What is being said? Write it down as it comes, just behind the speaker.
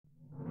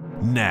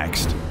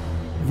next.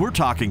 We're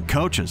talking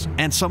coaches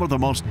and some of the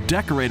most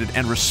decorated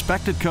and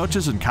respected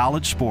coaches in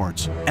college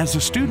sports. As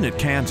a student at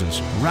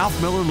Kansas,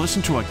 Ralph Miller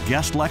listened to a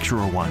guest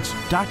lecturer once,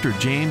 Dr.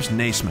 James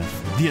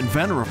Naismith, the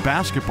inventor of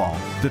basketball.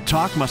 The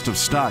talk must have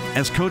stuck,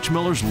 as Coach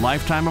Miller's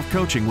lifetime of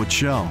coaching would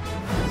show.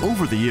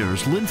 Over the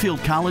years,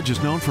 Linfield College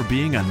is known for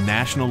being a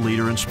national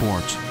leader in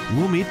sports.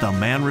 We'll meet the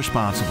man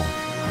responsible.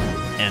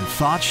 And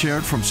thoughts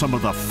shared from some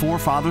of the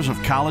forefathers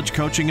of college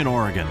coaching in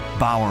Oregon,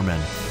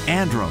 Bowerman,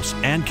 Andros,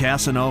 and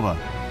Casanova.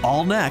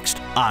 All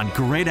next on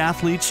Great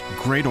Athletes,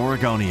 Great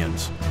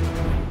Oregonians.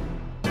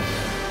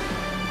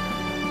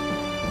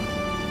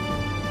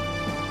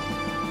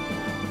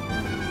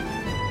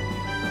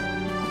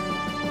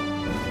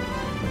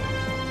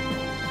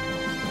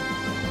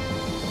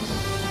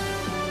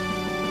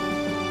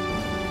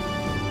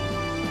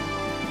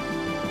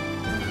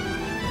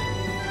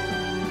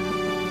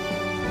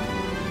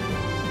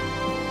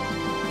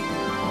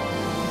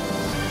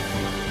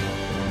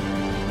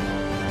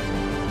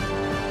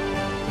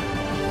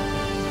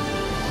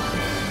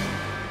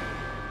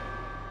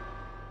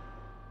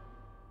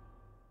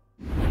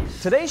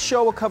 Today's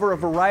show will cover a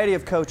variety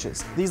of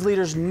coaches. These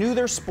leaders knew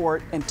their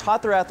sport and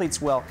taught their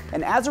athletes well,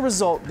 and as a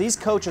result, these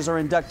coaches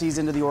are inductees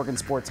into the Oregon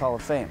Sports Hall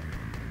of Fame.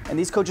 And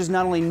these coaches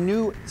not only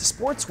knew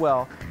sports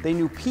well, they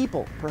knew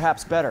people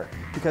perhaps better,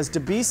 because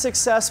to be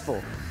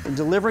successful in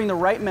delivering the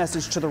right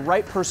message to the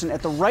right person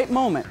at the right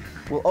moment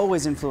will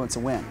always influence a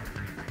win.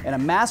 And a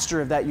master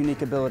of that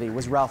unique ability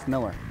was Ralph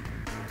Miller.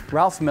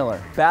 Ralph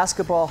Miller,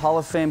 basketball Hall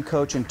of Fame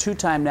coach and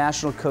two-time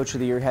National Coach of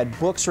the Year, had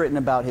books written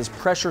about his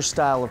pressure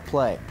style of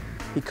play.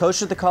 He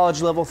coached at the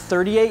college level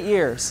 38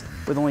 years,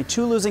 with only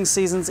 2 losing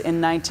seasons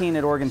in 19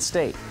 at Oregon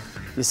State.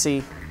 You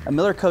see, a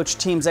Miller coach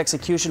team's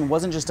execution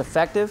wasn't just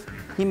effective,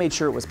 he made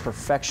sure it was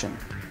perfection.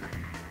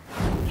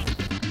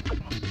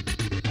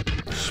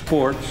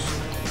 Sports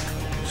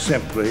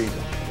simply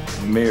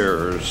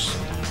mirrors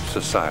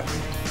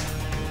society,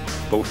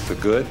 both the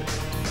good,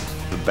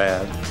 the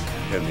bad,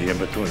 and the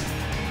in-between.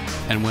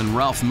 And when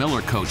Ralph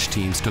Miller coached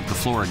teams took the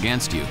floor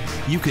against you,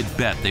 you could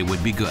bet they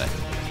would be good.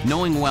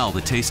 Knowing well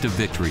the taste of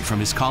victory from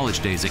his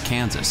college days at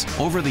Kansas,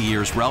 over the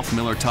years Ralph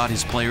Miller taught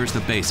his players the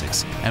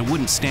basics and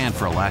wouldn't stand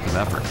for a lack of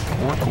effort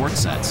or court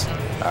sense.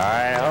 All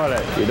right, hold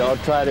it. You don't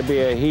try to be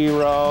a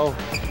hero.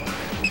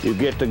 You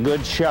get the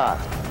good shot.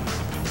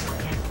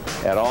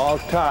 At all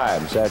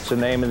times, that's the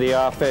name of the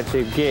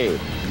offensive game.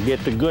 You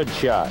get the good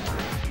shot.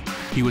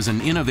 He was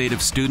an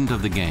innovative student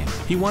of the game.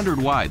 He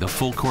wondered why the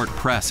full-court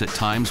press at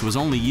times was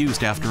only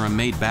used after a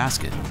made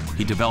basket.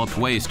 He developed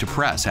ways to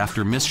press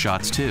after missed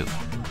shots too,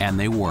 and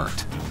they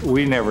worked.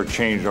 We never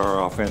changed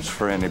our offense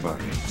for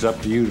anybody. It's up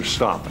to you to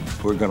stop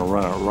it. We're going to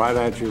run it right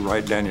at you,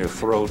 right down your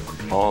throat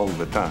all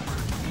the time.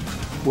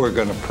 We're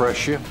going to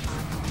press you.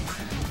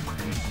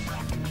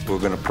 We're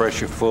going to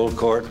press you full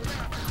court,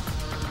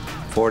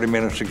 40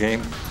 minutes a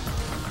game.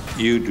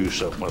 You do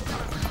something about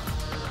it.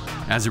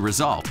 As a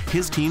result,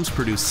 his teams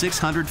produced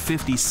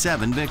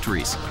 657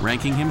 victories,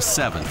 ranking him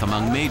 7th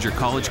among major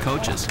college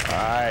coaches. All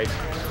right,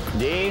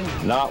 Dean,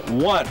 not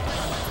once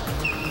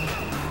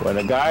when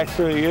a guy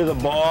threw you the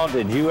ball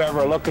did you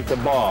ever look at the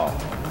ball.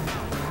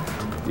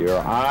 Your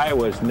eye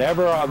was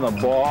never on the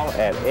ball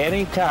at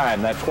any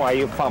time. That's why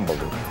you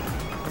fumbled it.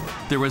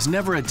 There was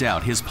never a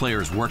doubt his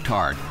players worked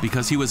hard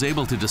because he was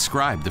able to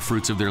describe the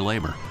fruits of their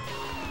labor.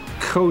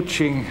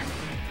 Coaching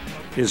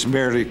is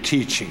merely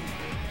teaching.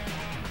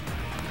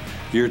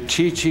 You're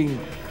teaching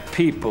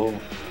people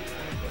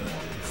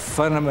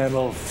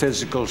fundamental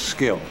physical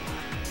skill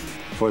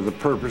for the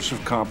purpose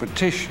of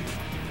competition.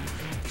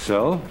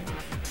 So,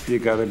 you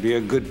got to be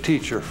a good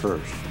teacher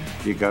first.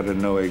 You got to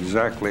know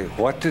exactly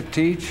what to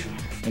teach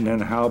and then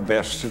how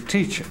best to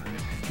teach it.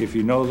 If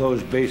you know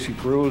those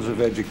basic rules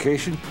of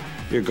education,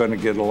 you're going to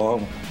get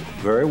along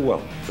very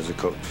well as a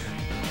coach.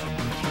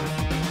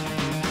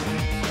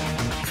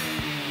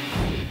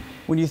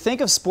 When you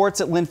think of sports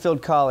at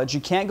Linfield College,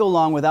 you can't go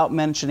long without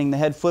mentioning the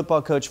head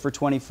football coach for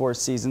 24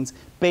 seasons,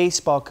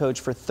 baseball coach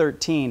for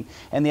 13,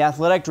 and the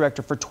athletic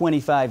director for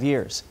 25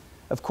 years.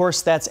 Of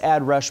course, that's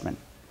Rutschman.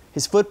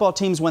 His football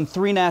teams won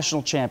 3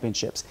 national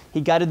championships.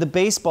 He guided the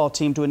baseball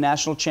team to a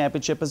national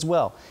championship as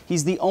well.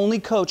 He's the only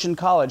coach in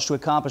college to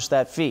accomplish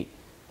that feat.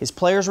 His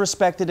players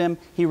respected him,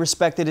 he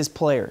respected his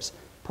players.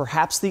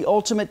 Perhaps the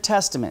ultimate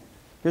testament.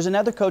 Here's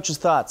another coach's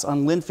thoughts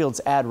on Linfield's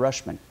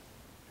Rutschman.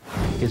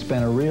 It's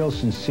been a real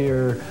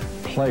sincere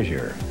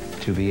pleasure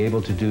to be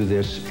able to do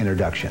this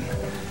introduction.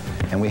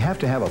 And we have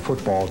to have a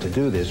football to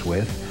do this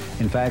with.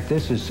 In fact,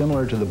 this is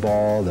similar to the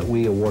ball that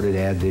we awarded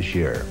Ad this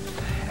year.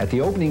 At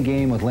the opening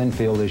game with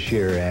Linfield this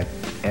year at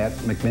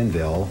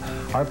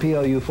McMinnville, our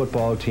PLU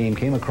football team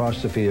came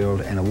across the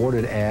field and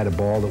awarded Ad a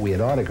ball that we had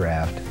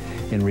autographed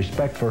in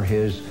respect for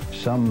his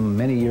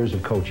many years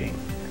of coaching.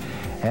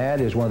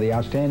 Ad is one of the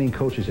outstanding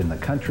coaches in the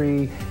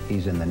country.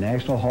 He's in the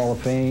National Hall of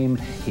Fame.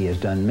 He has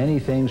done many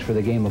things for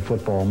the game of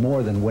football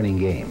more than winning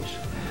games.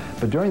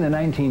 But during the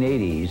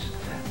 1980s,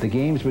 the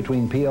games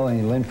between PLU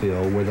and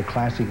Linfield were the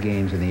classic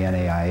games in the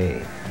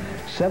NAIA.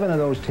 7 of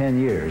those 10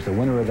 years, the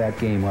winner of that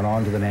game went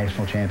on to the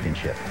national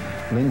championship.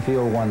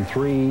 Linfield won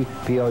 3,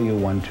 PLU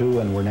won 2,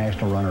 and were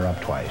national runner-up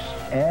twice.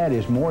 Ed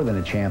is more than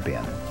a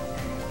champion.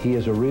 He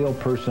is a real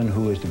person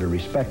who is to be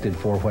respected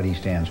for what he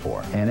stands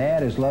for. And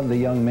Ed has loved the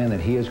young men that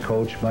he has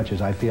coached, much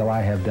as I feel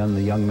I have done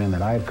the young men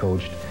that I have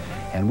coached.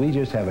 And we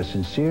just have a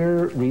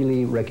sincere,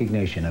 really,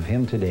 recognition of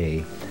him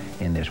today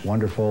in this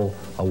wonderful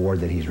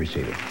award that he's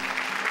receiving.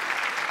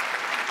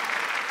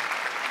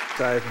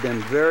 I've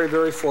been very,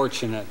 very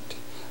fortunate.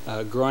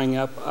 Growing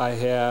up, I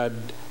had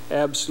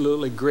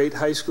absolutely great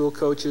high school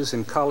coaches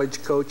and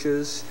college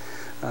coaches.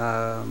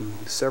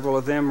 Several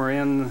of them are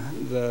in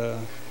the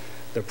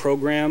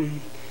program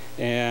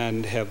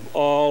and have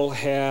all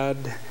had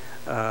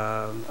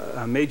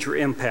a major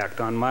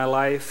impact on my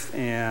life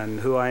and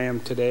who I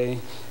am today,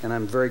 and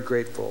I'm very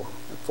grateful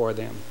for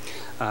them.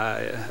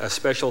 A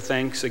special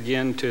thanks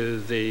again to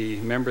the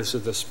members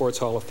of the Sports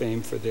Hall of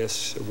Fame for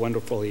this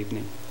wonderful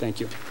evening. Thank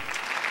you.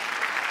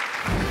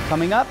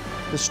 Coming up,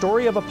 the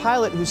story of a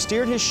pilot who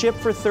steered his ship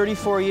for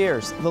 34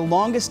 years, the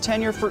longest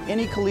tenure for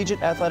any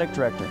collegiate athletic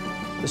director.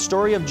 The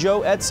story of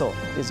Joe Etzel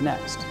is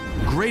next.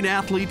 Great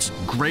Athletes,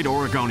 Great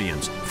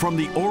Oregonians from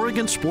the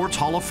Oregon Sports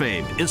Hall of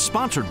Fame is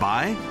sponsored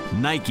by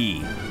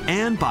Nike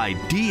and by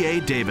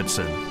D.A.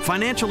 Davidson.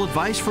 Financial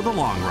advice for the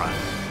long run.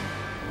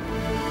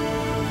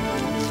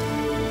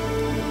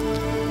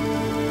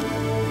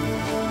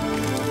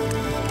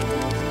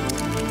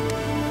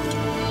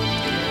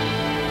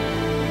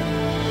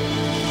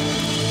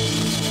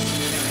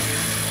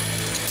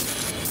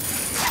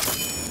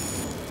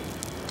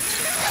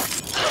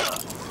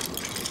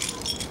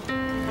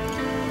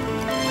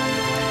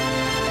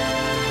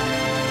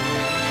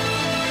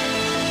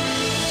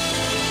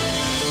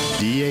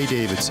 D.A.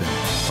 Davidson,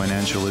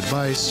 financial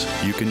advice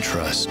you can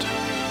trust.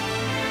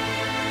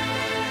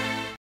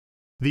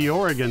 The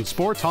Oregon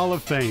Sports Hall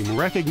of Fame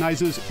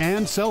recognizes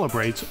and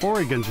celebrates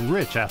Oregon's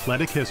rich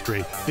athletic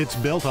history. It's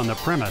built on the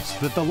premise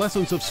that the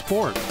lessons of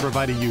sport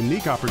provide a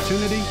unique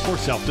opportunity for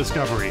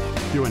self-discovery.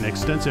 Through an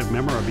extensive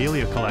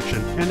memorabilia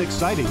collection and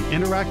exciting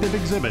interactive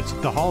exhibits,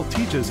 the Hall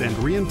teaches and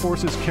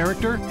reinforces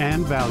character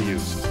and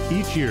values.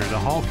 Each year, the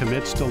Hall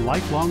commits to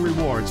lifelong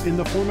rewards in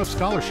the form of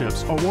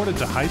scholarships awarded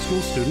to high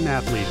school student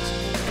athletes.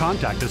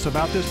 Contact us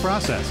about this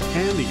process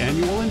and the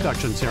annual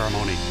induction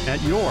ceremony at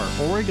your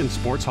Oregon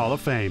Sports Hall of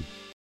Fame.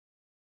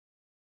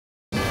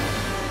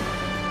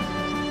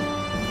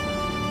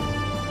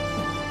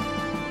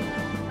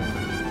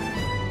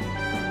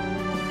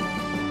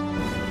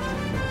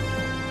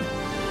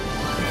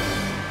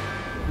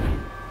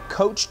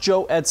 Coach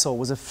Joe Etzel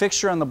was a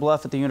fixture on the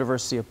bluff at the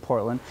University of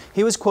Portland.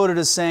 He was quoted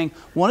as saying,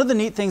 "One of the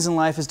neat things in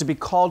life is to be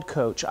called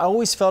coach. I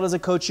always felt as a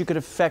coach you could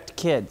affect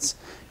kids.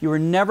 You were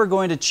never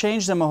going to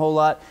change them a whole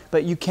lot,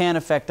 but you can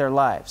affect their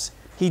lives."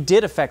 He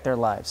did affect their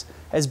lives.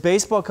 As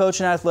baseball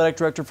coach and athletic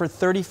director for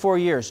 34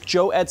 years,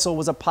 Joe Etzel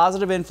was a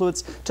positive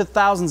influence to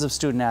thousands of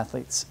student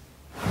athletes.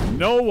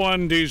 No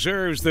one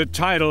deserves the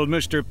title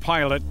Mr.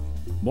 Pilot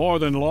more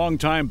than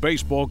longtime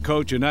baseball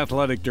coach and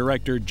athletic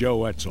director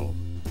Joe Etzel.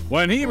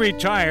 When he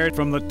retired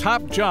from the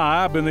top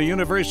job in the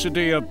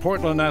University of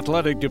Portland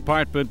Athletic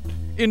Department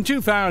in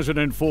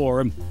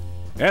 2004,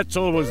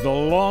 Etzel was the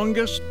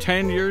longest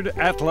tenured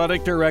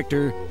athletic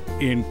director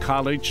in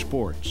college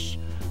sports.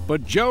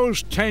 But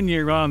Joe's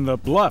tenure on the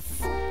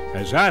bluff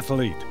as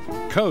athlete,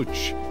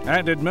 coach,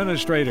 and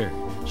administrator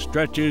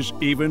stretches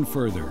even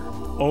further,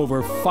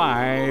 over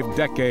 5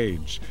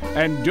 decades.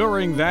 And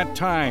during that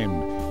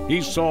time, he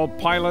saw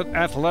pilot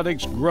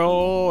athletics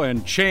grow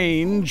and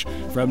change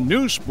from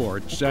new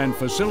sports and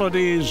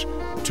facilities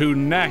to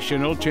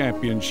national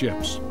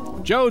championships.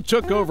 Joe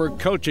took over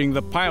coaching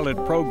the pilot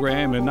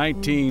program in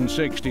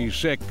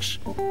 1966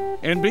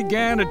 and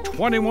began a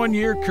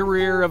 21-year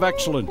career of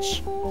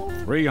excellence.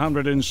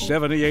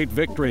 378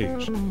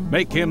 victories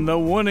make him the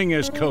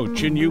winningest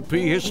coach in UP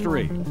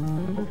history.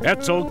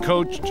 Etzel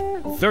coached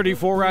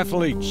 34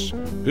 athletes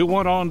who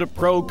went on to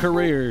pro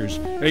careers,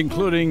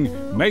 including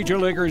major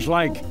leaguers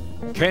like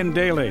Ken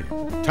Daly,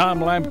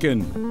 Tom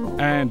Lampkin,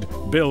 and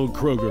Bill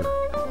Kruger.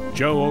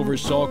 Joe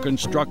oversaw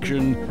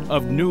construction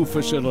of new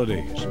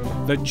facilities,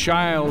 the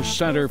Childs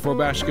Center for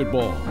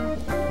Basketball,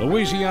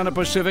 Louisiana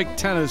Pacific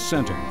Tennis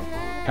Center,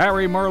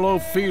 Harry Marlowe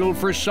Field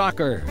for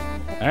soccer,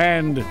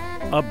 and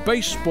a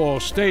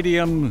baseball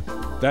stadium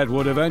that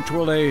would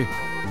eventually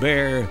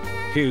bear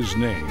his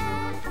name.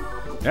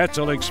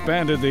 Etzel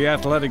expanded the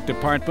athletic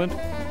department,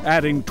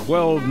 adding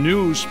 12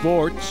 new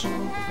sports.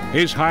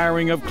 His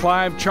hiring of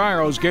Clive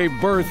Charles gave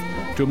birth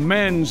to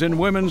men's and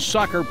women's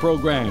soccer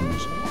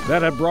programs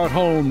that have brought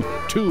home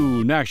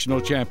 2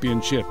 national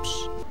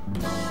championships.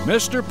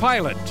 Mr.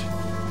 Pilot,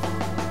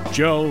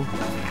 Joe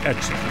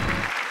Etzel.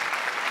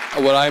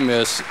 What I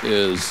miss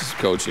is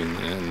coaching,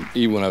 and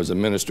even when I was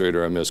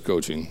administrator, I missed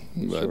coaching.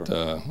 But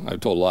I've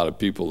told a lot of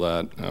people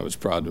that. I was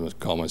proud to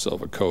call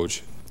myself a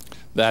coach.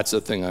 That's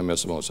the thing I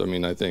miss most. I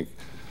mean, I think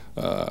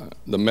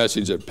the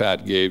message that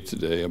Pat gave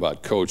today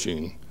about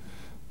coaching,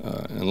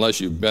 unless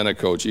you've been a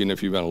coach, even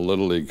if you've been a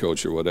Little League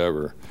coach or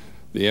whatever,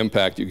 the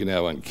impact you can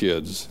have on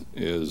kids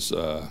is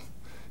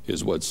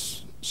is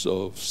what's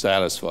so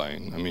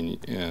satisfying. I mean,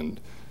 and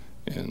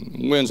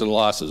wins and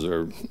losses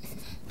are,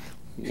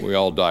 we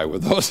all die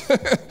with those.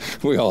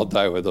 We all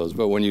die with those.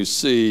 But when you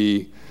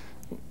see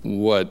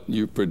what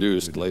you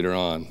produced later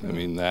on, I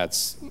mean,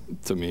 that's,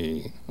 to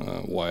me,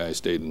 why I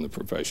stayed in the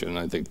profession. And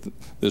I think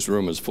this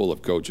room is full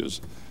of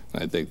coaches.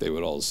 And I think they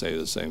would all say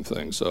the same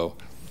thing. So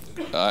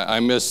I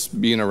miss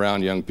being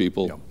around young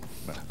people.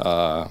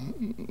 At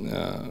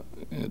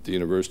the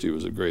university, it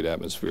was a great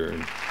atmosphere.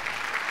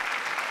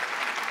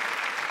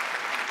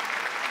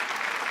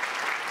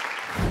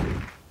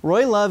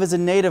 Roy Love is a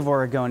native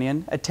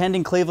Oregonian,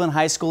 attending Cleveland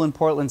High School in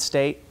Portland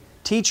State.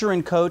 Teacher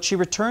and coach, he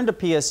returned to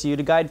PSU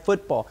to guide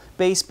football,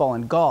 baseball,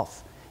 and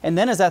golf. And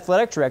then as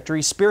athletic director,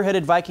 he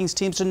spearheaded Vikings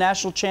teams to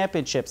national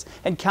championships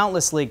and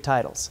countless league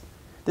titles.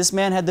 This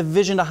man had the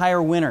vision to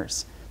hire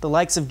winners, the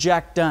likes of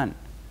Jack Dunn,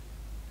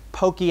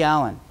 Pokey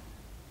Allen,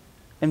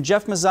 and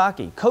Jeff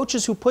Mazzocchi,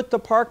 coaches who put the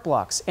Park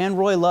Blocks and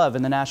Roy Love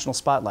in the national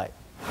spotlight.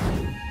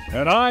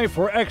 An eye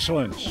for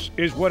excellence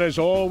is what has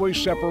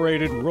always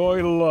separated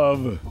Roy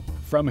Love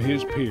from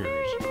his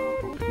peers.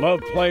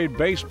 Love played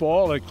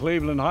baseball at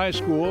Cleveland High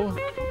School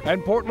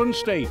and Portland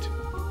State,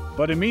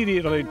 but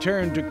immediately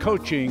turned to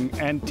coaching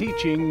and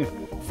teaching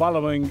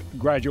following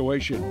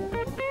graduation.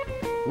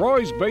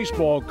 Roy's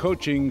baseball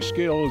coaching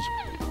skills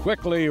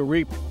quickly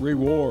reaped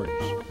rewards.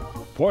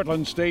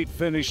 Portland State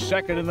finished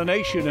second in the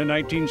nation in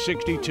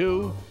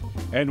 1962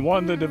 and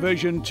won the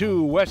Division II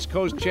West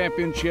Coast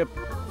Championship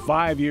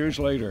 5 years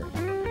later.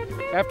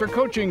 After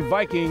coaching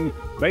Viking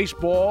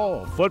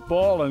baseball,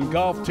 football, and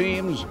golf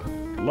teams,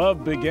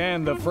 Love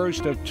began the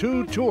first of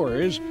 2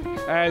 tours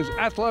as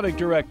athletic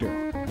director,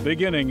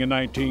 beginning in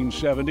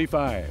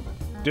 1975.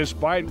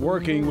 Despite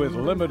working with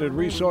limited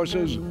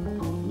resources,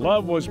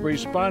 Love was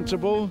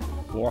responsible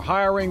for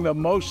hiring the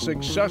most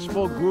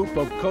successful group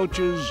of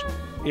coaches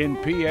in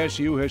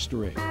PSU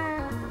history.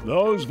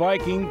 Those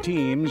Viking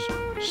teams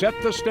set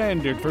the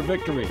standard for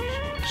victories,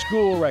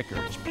 school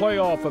records,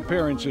 playoff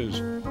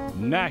appearances,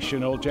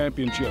 national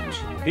championships.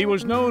 He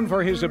was known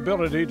for his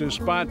ability to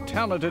spot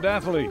talented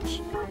athletes.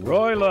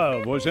 Roy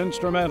Love was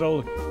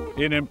instrumental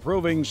in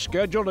improving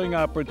scheduling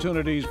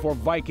opportunities for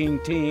Viking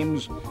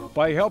teams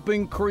by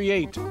helping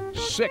create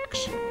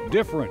 6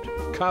 different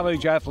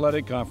college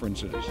athletic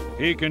conferences.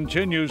 He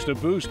continues to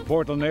boost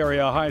Portland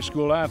area high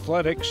school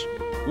athletics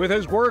with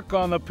his work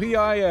on the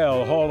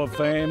PIL Hall of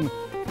Fame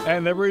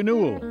and the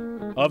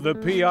renewal of the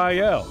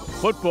PIL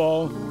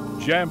Football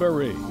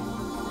Jamboree.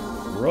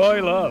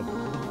 Roy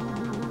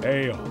Love,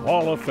 a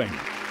Hall of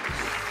Famer.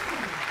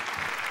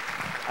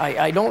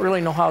 I don't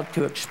really know how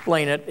to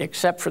explain it,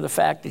 except for the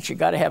fact that you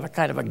got to have a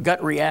kind of a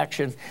gut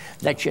reaction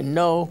that you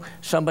know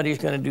somebody's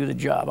going to do the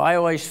job. I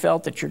always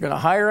felt that you're going to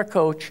hire a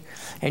coach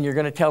and you're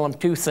going to tell him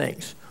 2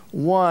 things.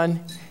 1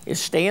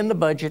 is stay in the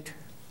budget,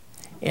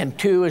 and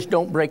 2 is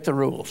don't break the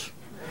rules.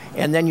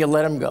 And then you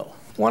let him go.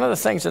 One of the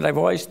things that I've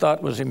always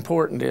thought was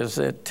important is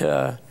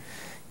that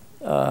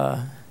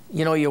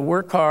you know, you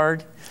work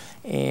hard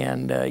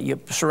and you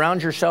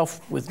surround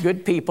yourself with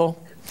good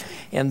people,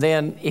 and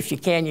then if you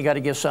can, you got to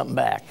give something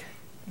back.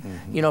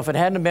 Mm-hmm. You know, if it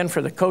hadn't been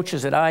for the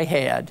coaches that I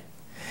had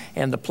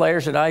and the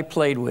players that I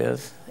played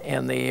with,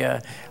 and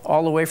the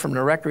all the way from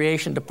the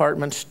recreation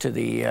departments to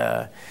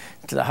the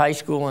high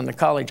school and the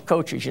college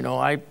coaches, you know,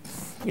 I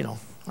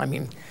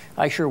mean,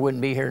 I sure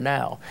wouldn't be here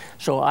now.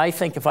 So I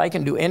think if I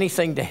can do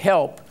anything to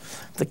help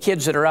the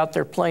kids that are out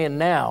there playing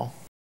now,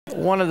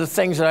 one of the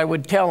things that I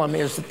would tell them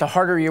is that the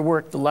harder you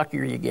work, the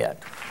luckier you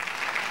get.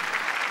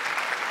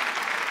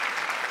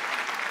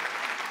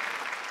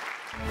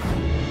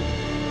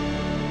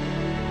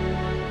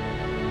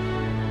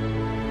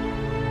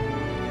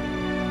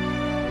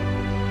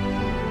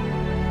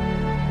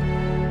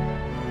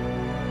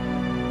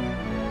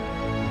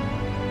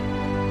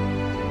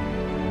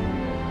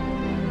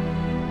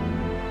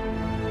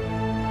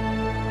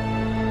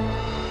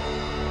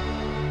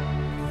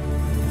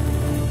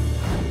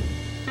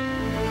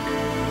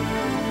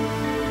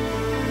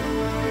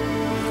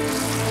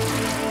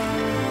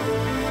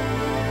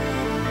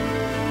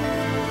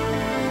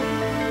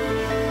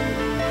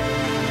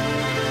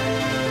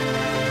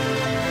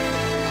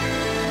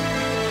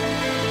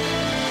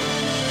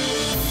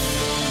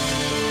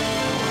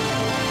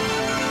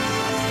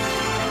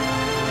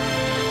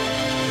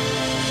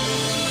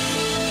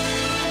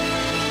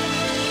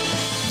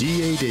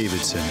 D.A.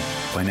 Davidson,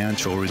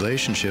 financial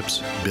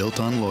relationships built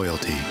on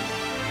loyalty.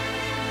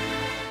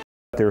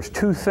 There's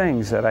 2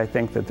 things that I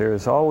think that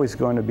there's always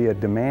going to be a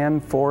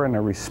demand for and a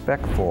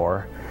respect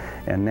for,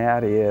 and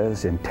that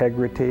is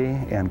integrity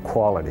and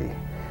quality.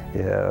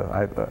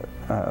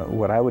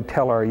 What I would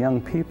tell our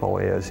young people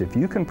is if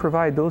you can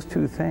provide those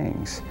 2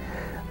 things,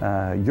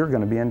 you're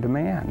going to be in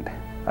demand.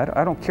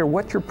 I don't care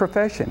what your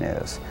profession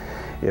is.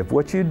 If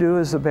what you do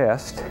is the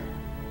best,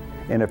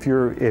 and if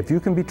you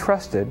can be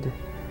trusted,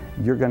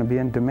 you're going to be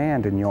in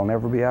demand and you'll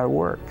never be out of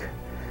work.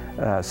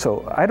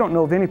 So I don't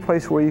know of any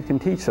place where you can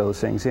teach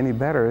those things any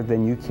better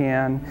than you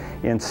can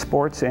in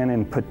sports, and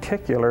in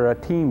particular a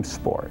team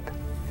sport.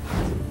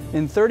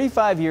 In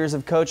 35 years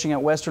of coaching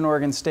at Western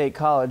Oregon State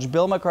College,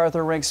 Bill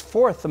McArthur ranks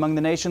 4th among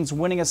the nation's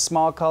winningest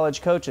small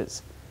college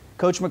coaches.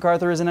 Coach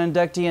McArthur is an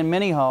inductee in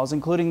many halls,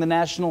 including the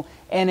National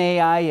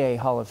NAIA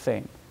Hall of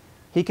Fame.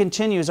 He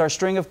continues our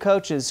string of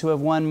coaches who have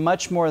won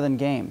much more than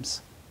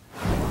games.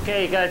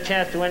 Okay, you got a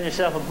chance to win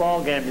yourself a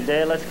ball game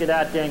today. Let's get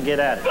out there and get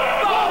at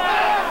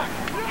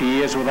it.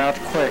 He is without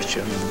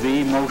question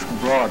the most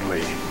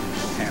broadly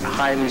and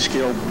highly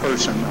skilled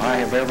person I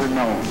have ever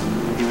known.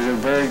 He was a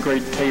very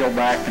great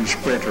tailback and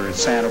sprinter at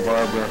Santa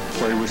Barbara,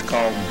 where he was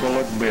called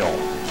Bullet Bill.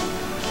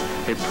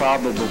 A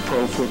probable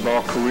pro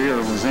football career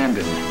was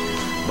ended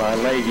by a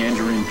leg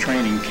injury in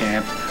training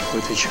camp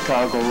with the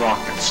Chicago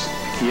Rockets.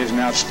 He is an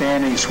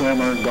outstanding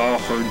swimmer,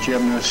 golfer,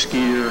 gymnast,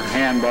 skier,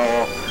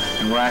 handball,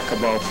 and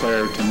racquetball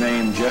player, to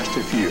name just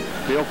a few.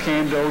 Bill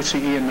came to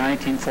OCE in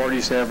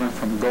 1947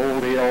 from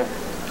Gold Hill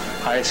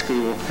High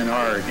School in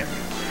Oregon,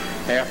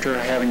 after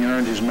having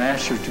earned his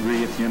master's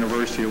degree at the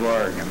University of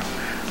Oregon.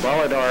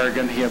 While at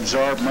Oregon, he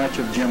absorbed much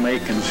of Jim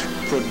Aiken's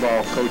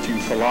football coaching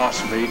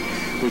philosophy,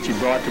 which he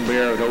brought to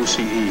bear at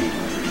OCE.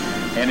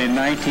 And in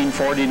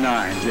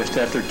 1949, just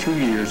after 2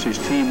 years, his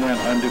team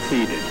went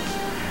undefeated.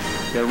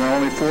 There were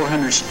only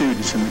 400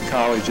 students in the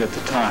college at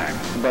the time.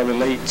 By the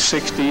late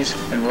 60s,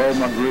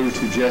 enrollment grew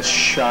to just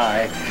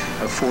shy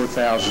of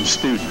 4,000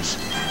 students.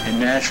 And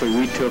naturally,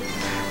 we took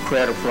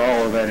credit for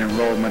all of that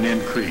enrollment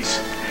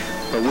increase.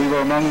 But we were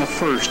among the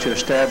first to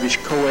establish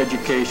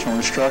co-educational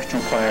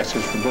instructional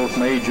classes for both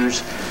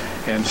majors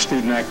and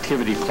student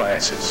activity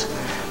classes.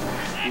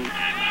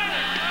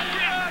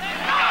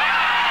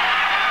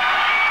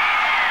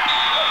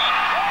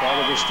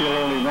 While there was still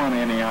only one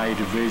NAIA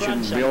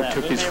division, Bill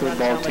took his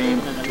football team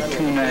to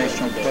 2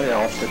 national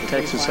playoffs at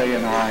Texas A&I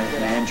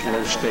and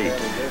Angelo State.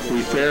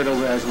 We fared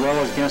as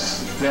well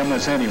against them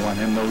as anyone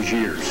in those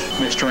years.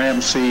 Mr.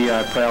 MC,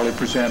 I proudly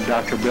present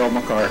Dr. Bill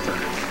McArthur.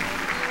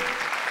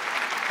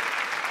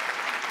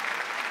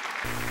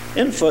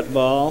 In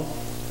football,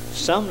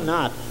 some,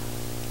 not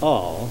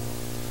all,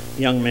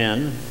 young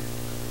men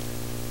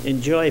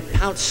enjoy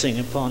pouncing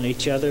upon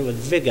each other with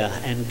vigor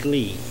and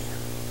glee.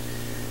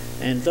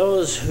 And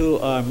those who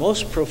are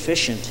most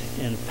proficient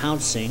in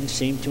pouncing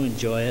seem to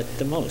enjoy it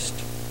the most.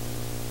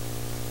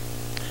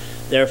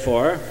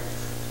 Therefore,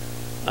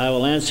 I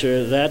will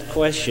answer that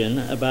question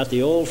about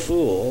the old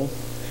fool,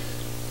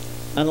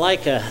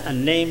 unlike a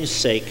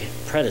namesake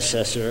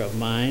predecessor of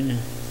mine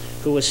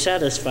who was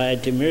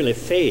satisfied to merely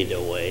fade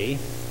away.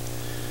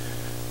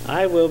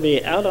 I will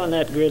be out on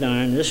that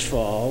gridiron this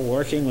fall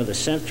working with a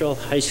Central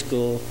High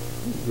School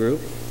group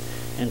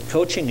and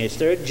coaching a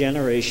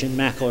 3rd-generation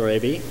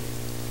McArthur,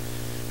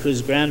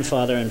 whose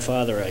grandfather and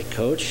father I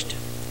coached,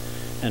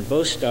 and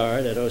both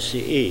starred at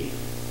OCE.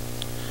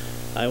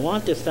 I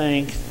want to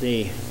thank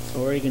the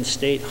Oregon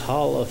State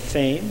Hall of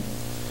Fame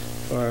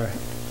for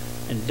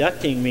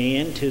inducting me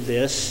into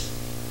this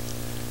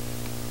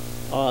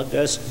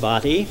august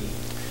body,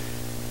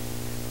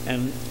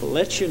 and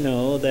let you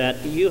know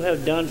that you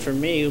have done for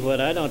me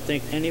what I don't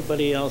think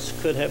anybody else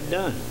could have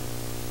done.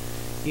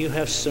 You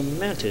have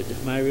cemented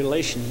my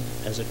relation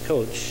as a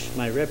coach,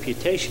 my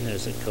reputation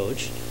as a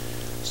coach,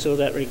 so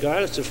that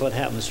regardless of what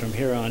happens from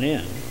here on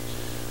in,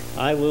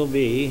 I will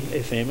be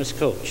a famous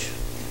coach.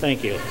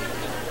 Thank you.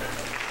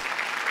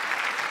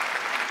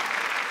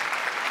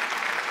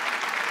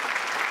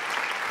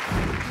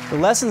 The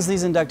lessons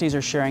these inductees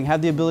are sharing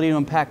have the ability to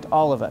impact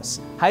all of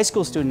us. High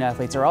school student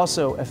athletes are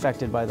also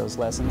affected by those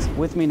lessons.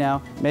 With me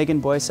now,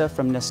 Megan Boysa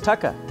from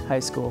Nestucca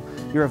High School.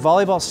 You're a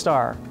volleyball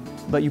star,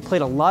 but you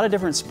played a lot of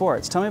different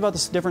sports. Tell me about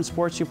the different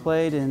sports you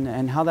played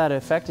and how that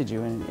affected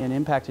you and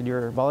impacted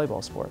your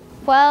volleyball sport.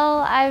 Well,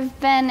 I've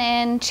been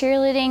in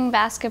cheerleading,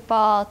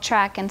 basketball,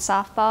 track, and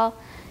softball.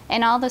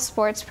 And all the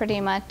sports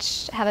pretty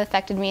much have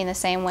affected me in the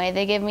same way.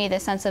 They give me the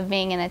sense of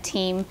being in a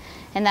team,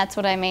 and that's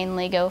what I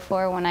mainly go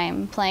for when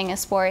I'm playing a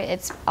sport.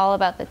 It's all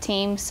about the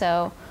team,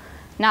 so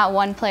not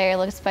one player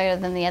looks better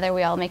than the other.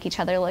 We all make each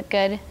other look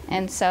good,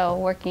 and so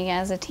working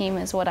as a team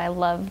is what I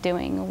love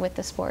doing with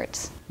the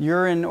sports.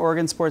 You're an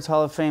Oregon Sports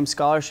Hall of Fame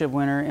scholarship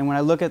winner, and when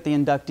I look at the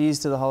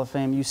inductees to the Hall of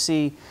Fame, you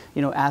see,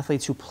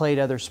 athletes who played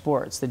other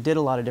sports that did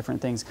a lot of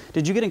different things.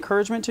 Did you get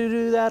encouragement to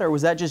do that, or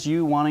was that just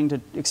you wanting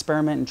to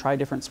experiment and try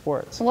different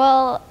sports?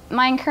 Well,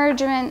 my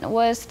encouragement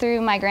was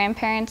through my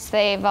grandparents.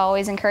 They've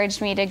always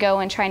encouraged me to go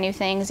and try new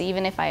things,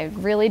 even if I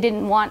really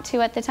didn't want to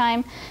at the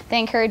time. They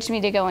encouraged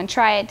me to go and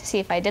try it to see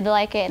if I did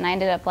like it, and I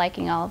ended up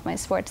liking all of my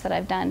sports that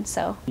I've done.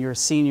 So you're a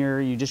senior,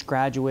 you just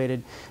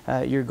graduated,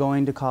 you're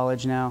going to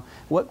college now.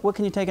 What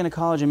can you take into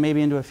college and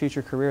maybe into a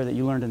future career that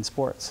you learned in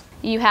sports?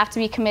 You have to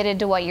be committed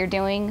to what you're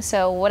doing,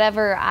 so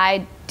whatever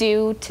I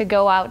do to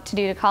go out to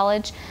do to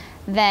college,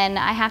 then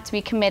I have to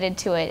be committed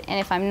to it, and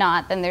if I'm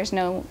not, then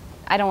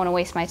I don't want to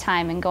waste my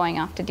time in going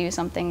off to do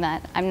something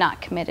that I'm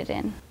not committed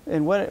in.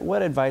 And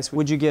what advice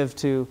would you give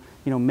to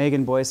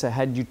Megan Boysa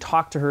had you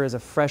talked to her as a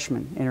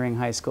freshman entering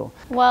high school?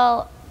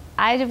 Well,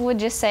 I would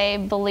just say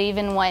believe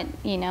in what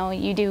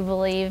you do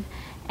believe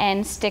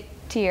and stick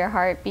to your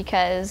heart,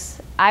 because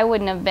I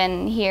wouldn't have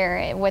been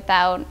here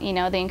without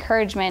the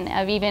encouragement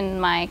of even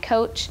my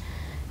coach,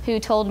 who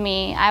told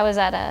me, I was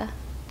at a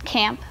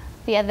camp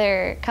the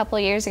other couple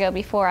of years ago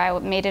before I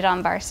made it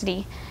on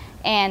varsity,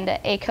 and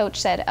a coach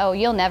said, "Oh,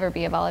 you'll never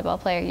be a volleyball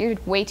player. You're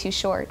way too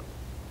short,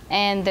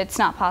 and it's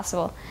not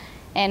possible."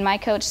 And my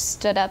coach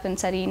stood up and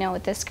said, "You know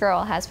what, this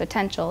girl has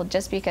potential.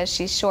 Just because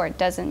she's short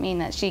doesn't mean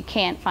that she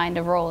can't find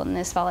a role in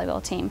this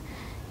volleyball team."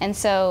 And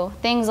so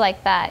things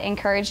like that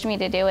encouraged me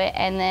to do it,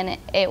 and then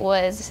it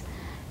was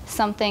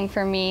something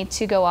for me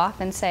to go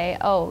off and say,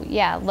 "Oh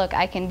yeah, look,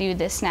 I can do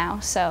this now."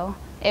 So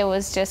it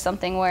was just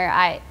something where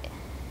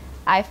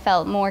I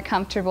felt more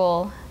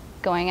comfortable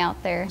going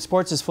out there.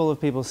 Sports is full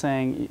of people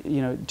saying,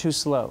 you know, too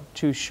slow,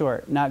 too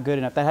short, not good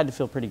enough. That had to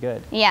feel pretty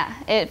good. Yeah,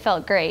 it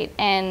felt great.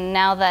 And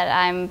now that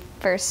I'm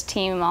first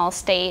team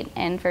All-State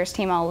and first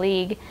team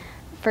All-League,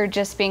 for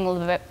just being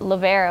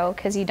libero,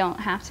 because you don't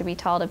have to be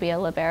tall to be a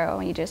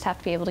libero, you just have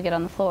to be able to get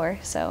on the floor.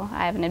 So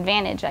I have an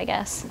advantage, I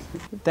guess.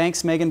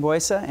 Thanks, Megan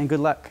Boysa, and good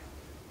luck.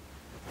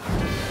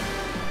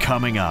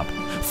 Coming up,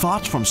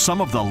 thoughts from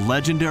some of the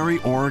legendary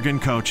Oregon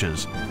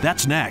coaches.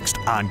 That's next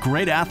on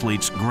Great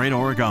Athletes, Great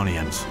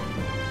Oregonians.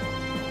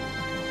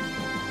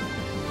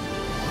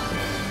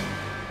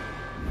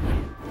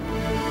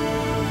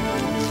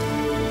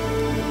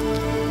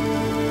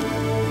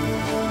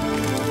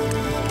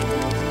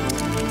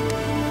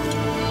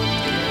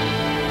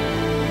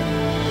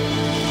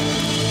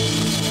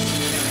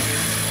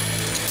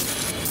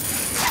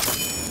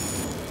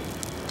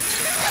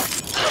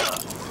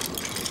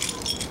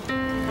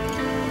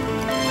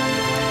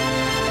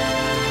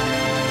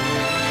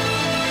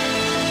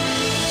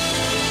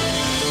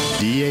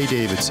 D.A.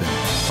 Davidson,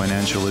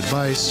 financial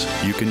advice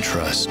you can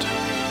trust.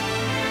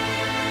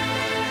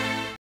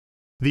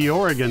 The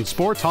Oregon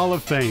Sports Hall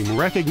of Fame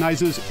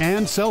recognizes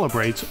and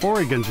celebrates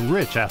Oregon's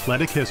rich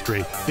athletic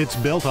history. It's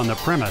built on the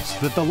premise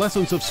that the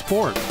lessons of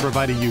sport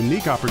provide a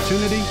unique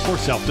opportunity for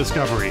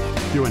self-discovery.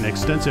 Through an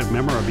extensive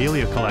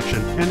memorabilia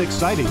collection and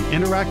exciting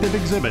interactive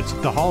exhibits,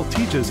 the Hall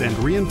teaches and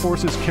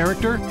reinforces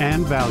character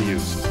and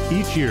values.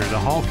 Each year, the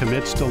Hall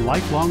commits to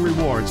lifelong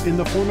rewards in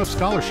the form of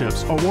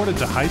scholarships awarded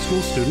to high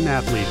school student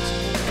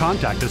athletes.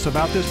 Contact us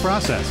about this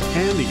process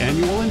and the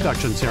annual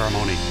induction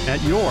ceremony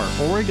at your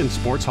Oregon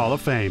Sports Hall of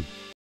Fame.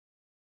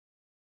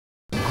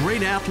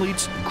 Great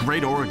Athletes,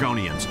 Great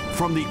Oregonians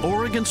from the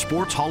Oregon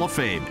Sports Hall of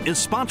Fame is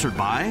sponsored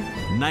by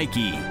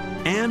Nike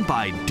and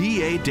by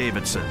D.A.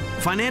 Davidson,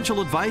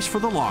 financial advice for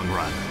the long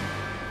run.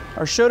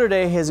 Our show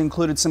today has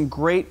included some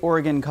great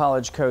Oregon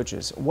college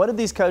coaches. What did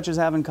these coaches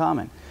have in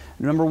common?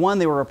 Number one,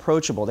 they were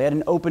approachable. They had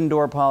an open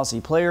door policy.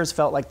 Players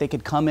felt like they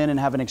could come in and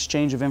have an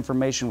exchange of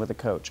information with a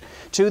coach.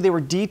 Two, they were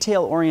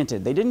detail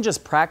oriented. They didn't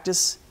just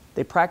practice,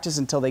 they practiced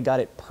until they got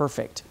it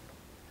perfect.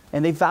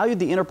 And they valued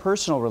the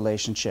interpersonal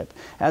relationship.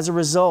 As a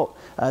result,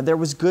 there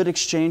was good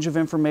exchange of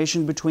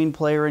information between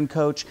player and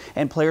coach,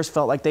 and players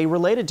felt like they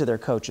related to their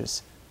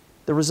coaches.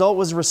 The result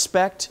was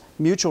respect,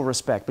 mutual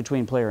respect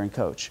between player and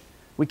coach.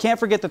 We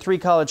can't forget the three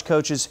college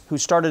coaches who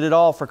started it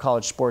all for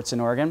college sports in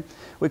Oregon.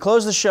 We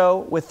close the show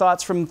with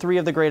thoughts from three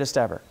of the greatest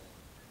ever.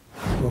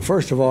 Well,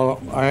 first of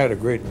all, I had a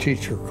great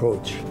teacher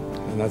coach,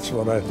 and that's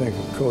what I think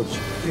a coach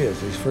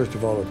is. He's first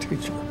of all a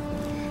teacher.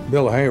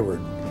 Bill Hayward,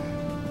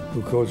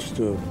 who coached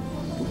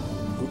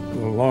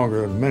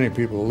longer than many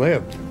people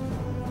lived,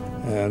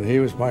 and he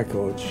was my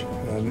coach,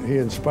 and he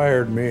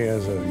inspired me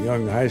as a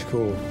young high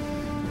school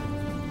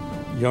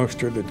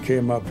youngster that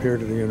came up here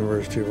to the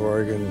University of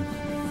Oregon.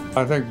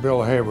 I think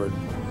Bill Hayward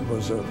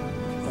was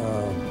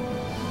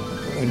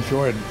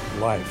enjoyed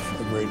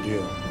life a great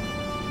deal,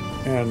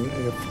 and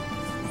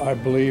if I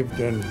believed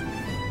in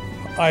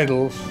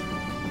idols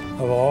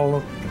of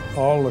all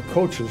the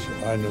coaches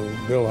I knew,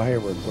 Bill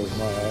Hayward was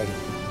my idol.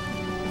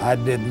 I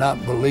did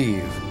not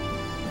believe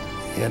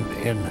in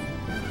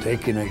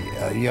taking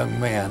a young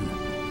man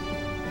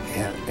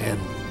and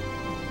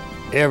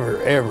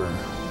ever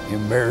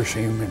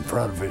embarrassing him in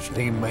front of his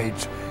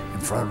teammates, in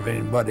front of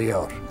anybody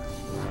else.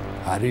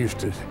 I used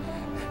to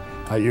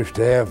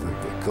have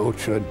a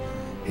coach,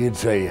 he'd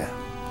say,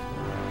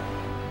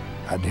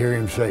 I'd hear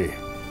him say,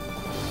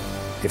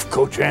 if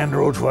Coach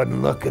Andrews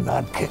wasn't looking,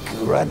 I'd kick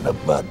you right in the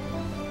butt.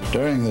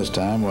 During this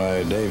time,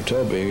 Dave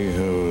Toby,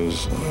 who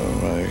was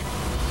my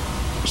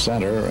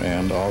center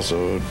and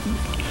also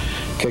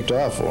kicked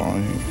off for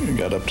him, he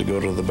got up to go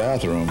to the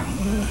bathroom,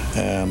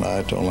 and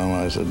I told him,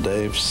 I said,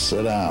 Dave,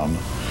 sit down.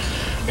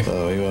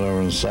 So he went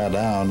over and sat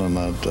down, and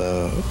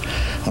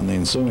on the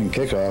ensuing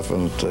kickoff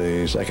of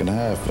the second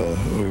half,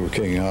 we were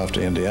kicking off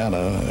to Indiana,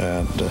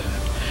 and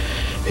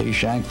he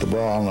shanked the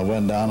ball, and it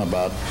went down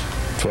about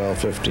 12,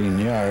 15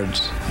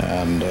 yards,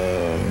 and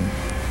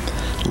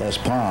Les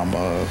Palm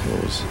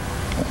was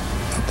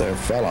out there,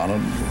 fell on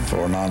it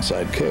for an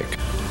onside kick.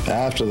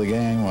 After the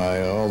game,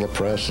 all the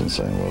press and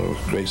saying what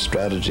a great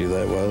strategy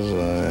that was,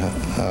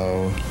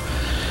 how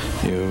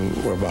you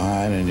were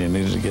behind and you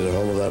needed to get a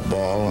hold of that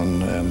ball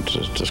and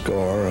to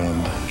score.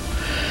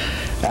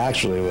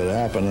 Actually, what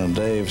happened, and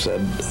Dave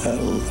said,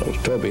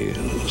 Toby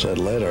said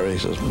later, he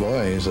says,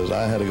 boy, he says,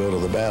 I had to go to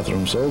the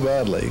bathroom so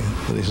badly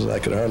that he says I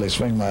could hardly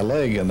swing my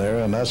leg in there,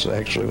 and that's what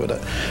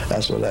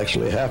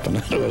actually happened.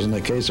 It wasn't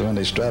a case of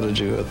any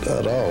strategy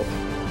at all.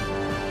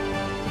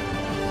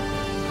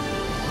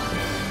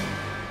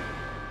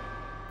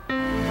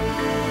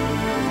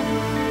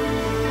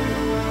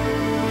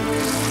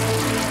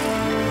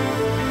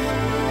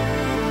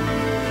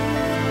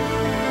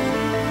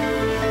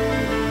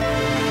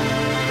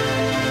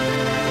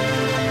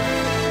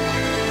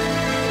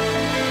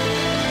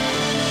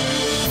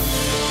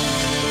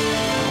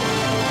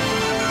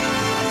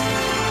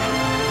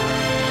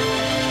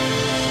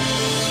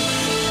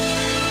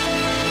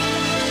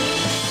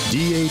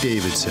 D.A.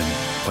 Davidson,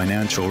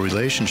 financial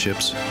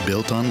relationships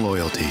built on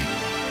loyalty.